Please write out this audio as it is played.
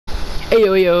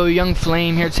Ayo, Young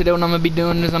Flame here. Today what I'm going to be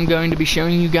doing is I'm going to be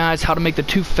showing you guys how to make the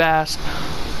Fast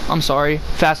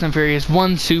and Furious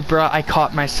 1 Supra. I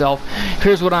caught myself.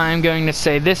 Here's what I am going to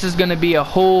say. This is going to be a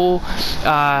whole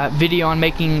video on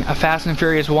making a Fast and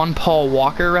Furious 1 Paul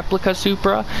Walker replica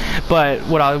Supra. But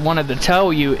what I wanted to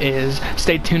tell you is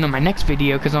stay tuned on my next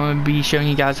video because I'm going to be showing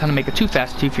you guys how to make a Too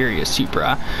Fast, Too Furious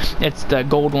Supra. It's the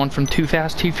gold one from Too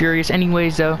Fast, Too Furious.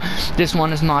 Anyways, though, this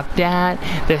one is not that.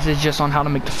 This is just on how to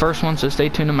make the first one. So stay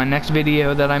tuned to my next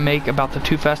video that I make about the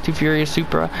Too Fast, Too Furious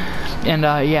Supra. And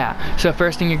yeah, so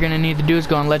first thing you're going to need to do is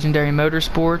go on Legendary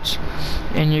Motorsports,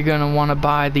 and you're going to want to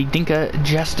buy the Dinka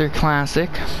Jester Classic,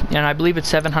 and I believe it's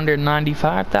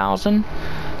 790,000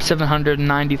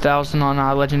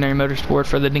 on Legendary Motorsport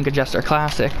for the Dinka Jester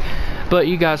Classic. But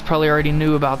you guys probably already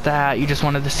knew about that. You just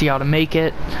wanted to see how to make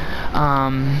it.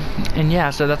 And yeah,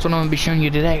 so that's what I'm going to be showing you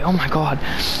today. Oh my god.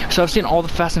 So I've seen all the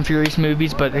Fast and Furious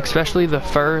movies, but especially the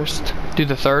first through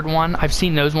the third one. I've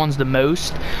seen those ones the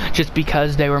most, just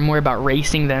because they were more about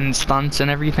racing than stunts and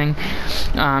everything.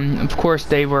 Of course,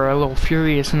 they were a little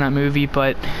furious in that movie,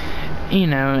 but you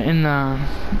know, in the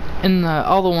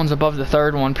all the ones above the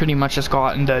third one pretty much just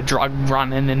got into drug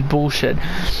running and bullshit.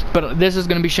 But this is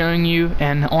going to be showing you,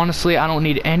 and honestly I don't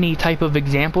need any type of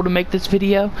example to make this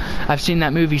video. I've seen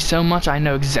that movie so much, I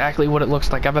know exactly what it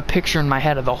looks like. I have a picture in my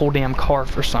head of the whole damn car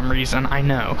for some reason, I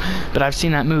know. But I've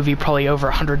seen that movie probably over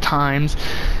 100 times,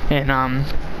 and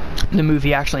the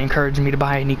movie actually encouraged me to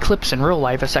buy an Eclipse in real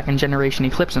life, a second generation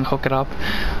Eclipse, and hook it up.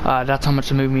 That's how much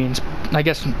the movie, I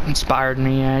guess, inspired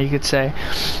me, yeah, you could say.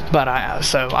 But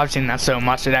so I've seen that so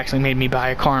much, it actually made me buy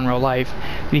a car in real life.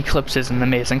 The Eclipse is an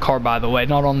amazing car, by the way,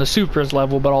 not on the Supra's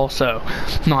level, but also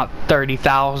not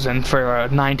 30,000 for a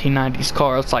 1990s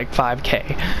car. It's like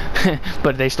 5K,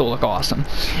 but they still look awesome.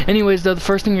 Anyways, though, the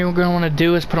first thing you're going to want to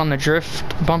do is put on the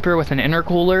drift bumper with an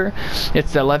intercooler.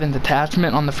 It's the 11th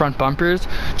attachment on the front bumpers,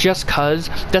 just cause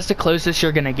that's the closest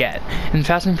you're gonna get. In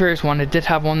Fast and Furious 1, it did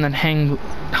have one that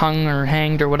hung or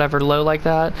hanged or whatever low like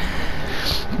that,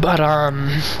 but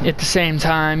at the same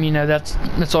time, you know, that's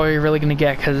all you're really gonna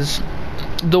get, cause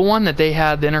the one that they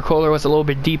had, the intercooler was a little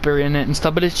bit deeper in it and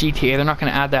stuff, but it's GTA, they're not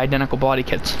gonna add the identical body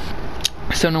kits.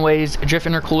 So anyways, a drift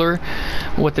intercooler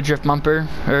with the drift bumper,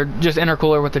 or just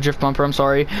intercooler with the drift bumper, I'm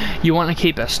sorry. You want to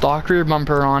keep a stock rear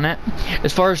bumper on it.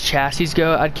 As far as chassis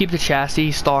go, I'd keep the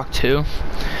chassis stock too.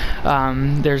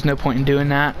 There's no point in doing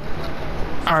that.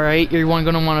 Alright, you're going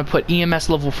to want to put EMS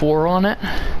level 4 on it.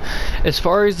 As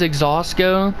far as exhaust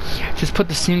go, just put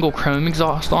the single chrome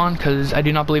exhaust on, because I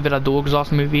do not believe it had dual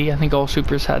exhaust movie. I think all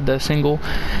Supras had the single.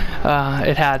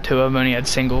 It had to have only had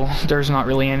single. There's not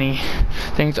really any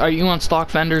things. Alright, you want stock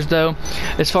fenders though.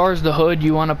 As far as the hood,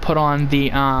 you want to put on the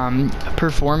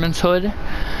performance hood.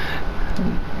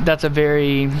 That's a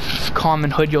very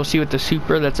common hood you'll see with the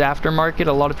Supra. That's aftermarket.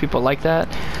 A lot of people like that.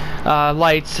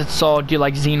 Lights, it's all, do you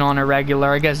like xenon or regular?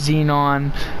 I guess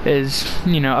xenon is,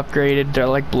 you know, upgraded. They're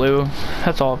like blue.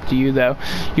 That's all up to you though.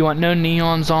 You want no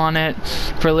neons on it.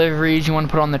 For liveries, you want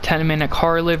to put on the 10-minute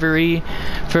car livery.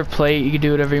 For plate, you can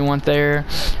do whatever you want there.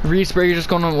 Respray, you're just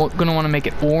gonna want to make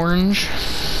it orange.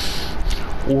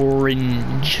 Where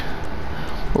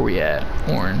we at?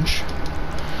 Orange.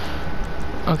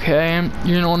 Okay,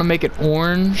 you're gonna want to make it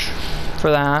orange for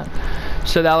that.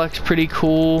 So that looks pretty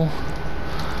cool.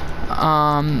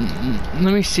 Let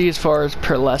me see as far as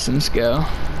pearlescents go.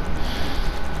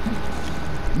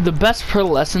 The best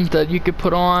pearlescent that you could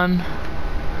put on,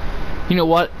 you know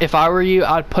what, if I were you,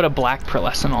 I'd put a black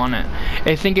pearlescent on it.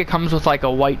 I think it comes with like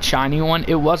a white shiny one.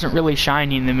 It wasn't really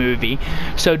shiny in the movie,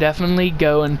 so definitely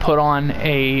go and put on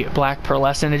a black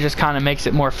pearlescent. It just kind of makes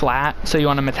it more flat, so you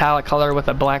want a metallic color with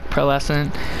a black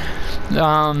pearlescent.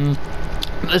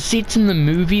 The seats in the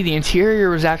movie, the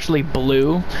interior was actually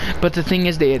blue, but the thing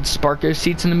is, they had Sparko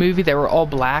seats in the movie. They were all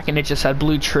black and it just had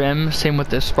blue trim, same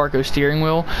with the Sparko steering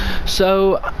wheel.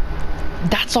 So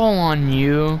that's all on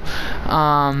you.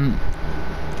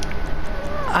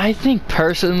 I think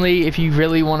personally, if you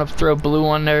really want to throw blue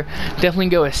on there, definitely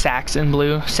go with Saxon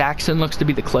blue. Saxon looks to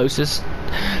be the closest.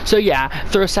 So yeah,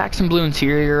 throw a Saxon blue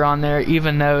interior on there,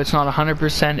 even though it's not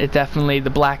 100%. It definitely, the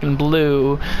black and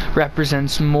blue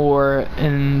represents more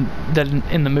in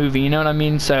the movie, you know what I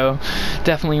mean? So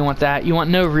definitely you want that. You want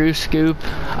no roof scoop,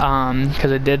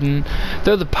 because it didn't.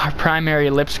 Throw the primary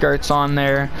lip skirts on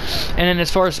there. And then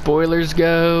as far as spoilers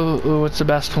go, ooh, what's the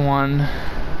best one?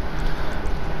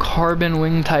 Carbon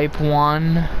wing type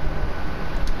 1.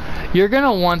 You're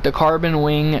gonna want the carbon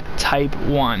wing type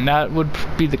 1. That would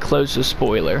be the closest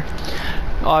spoiler.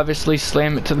 obviously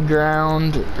slam it to the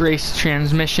ground. Race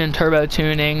transmission, turbo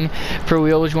tuning. For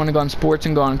wheels, you want to go on sports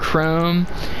and go on chrome.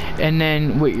 And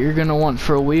then what you're going to want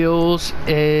for wheels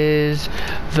is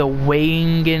the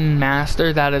Wagen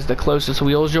Master. That is the closest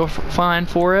wheels you'll find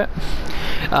for it.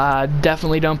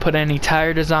 Definitely don't put any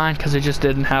tire design because it just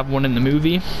didn't have one in the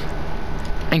movie.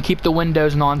 And keep the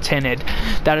windows non-tinted.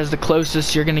 That is the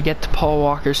closest you're gonna get to Paul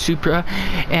Walker's Supra.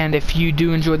 And if you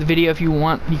do enjoy the video, if you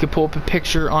want, you can pull up a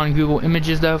picture on Google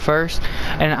Images though first,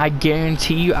 and I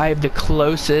guarantee you I have the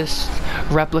closest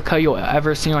replica you'll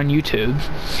ever see on YouTube.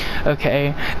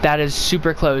 Okay, that is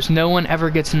super close. No one ever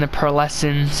gets in the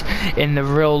pearlescence, in the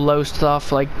real low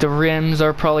stuff, like the rims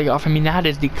are probably off. I mean, that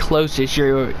is the closest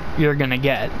you're gonna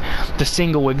get. The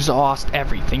single exhaust,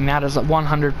 everything, that is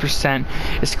 100%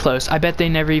 is close. I bet they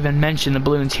never even mention the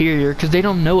blue interior because they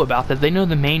don't know about that. They know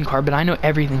the main car, but I know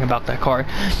everything about that car.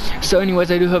 So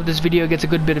anyways, I do hope this video gets a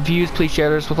good bit of views. Please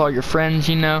share this with all your friends,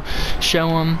 you know, show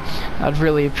them. I'd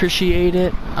really appreciate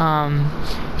it,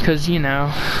 because, you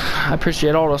know, I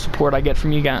appreciate all the support I get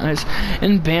from you guys.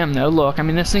 And bam, though, look, I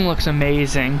mean, this thing looks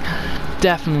amazing.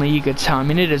 Definitely, you could tell. I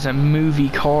mean, it is a movie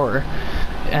car.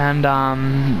 And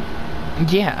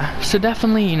yeah, so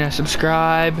definitely, you know,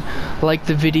 subscribe, like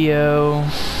the video,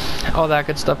 all that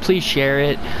good stuff. Please share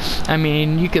it. I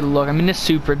mean, you could look, I mean, this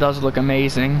Supra does look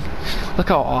amazing. Look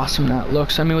how awesome that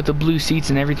looks. I mean, with the blue seats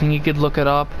and everything, you could look it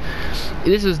up.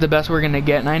 This is the best we're gonna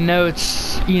get, and I know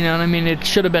it's, you know what I mean, it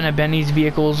should have been a Benny's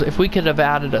vehicles. If we could have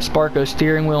added a Sparco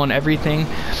steering wheel and everything,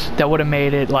 that would have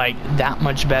made it like that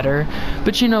much better.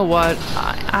 But you know what,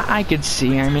 I could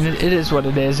see, I mean, it is what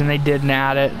it is, and they didn't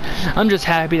add it. I'm just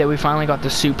happy that we finally got the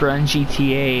Supra and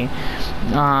GTA.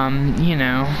 You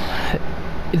know,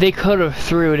 they could have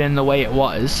threw it in the way it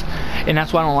was, and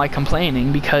that's why I don't like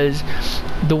complaining, because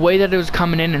the way that it was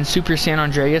coming in Super San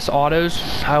Andreas Autos,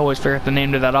 I always forget the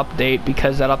name of that update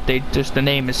because that update, just the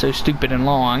name is so stupid and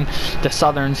long, the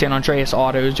Southern San Andreas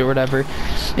Autos or whatever.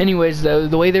 Anyways, though,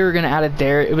 the way they were going to add it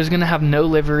there, it was going to have no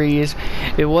liveries.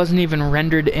 It wasn't even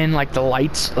rendered in like the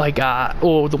lights, like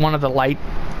one of the light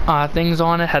things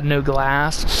on it had no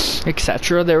glass,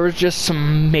 etc. There was just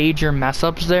some major mess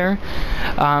ups there,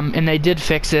 and they did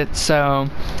fix it, so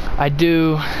I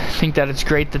do think that it's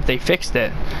great that they fixed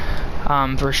it,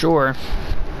 for sure.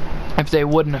 If they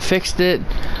wouldn't have fixed it,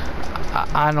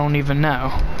 I don't even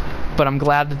know, but I'm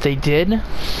glad that they did,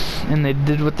 and they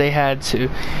did what they had to.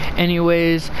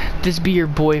 Anyways, this be your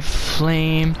boy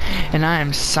Flame, and I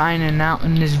am signing out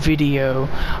in this video.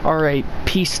 Alright,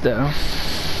 peace though.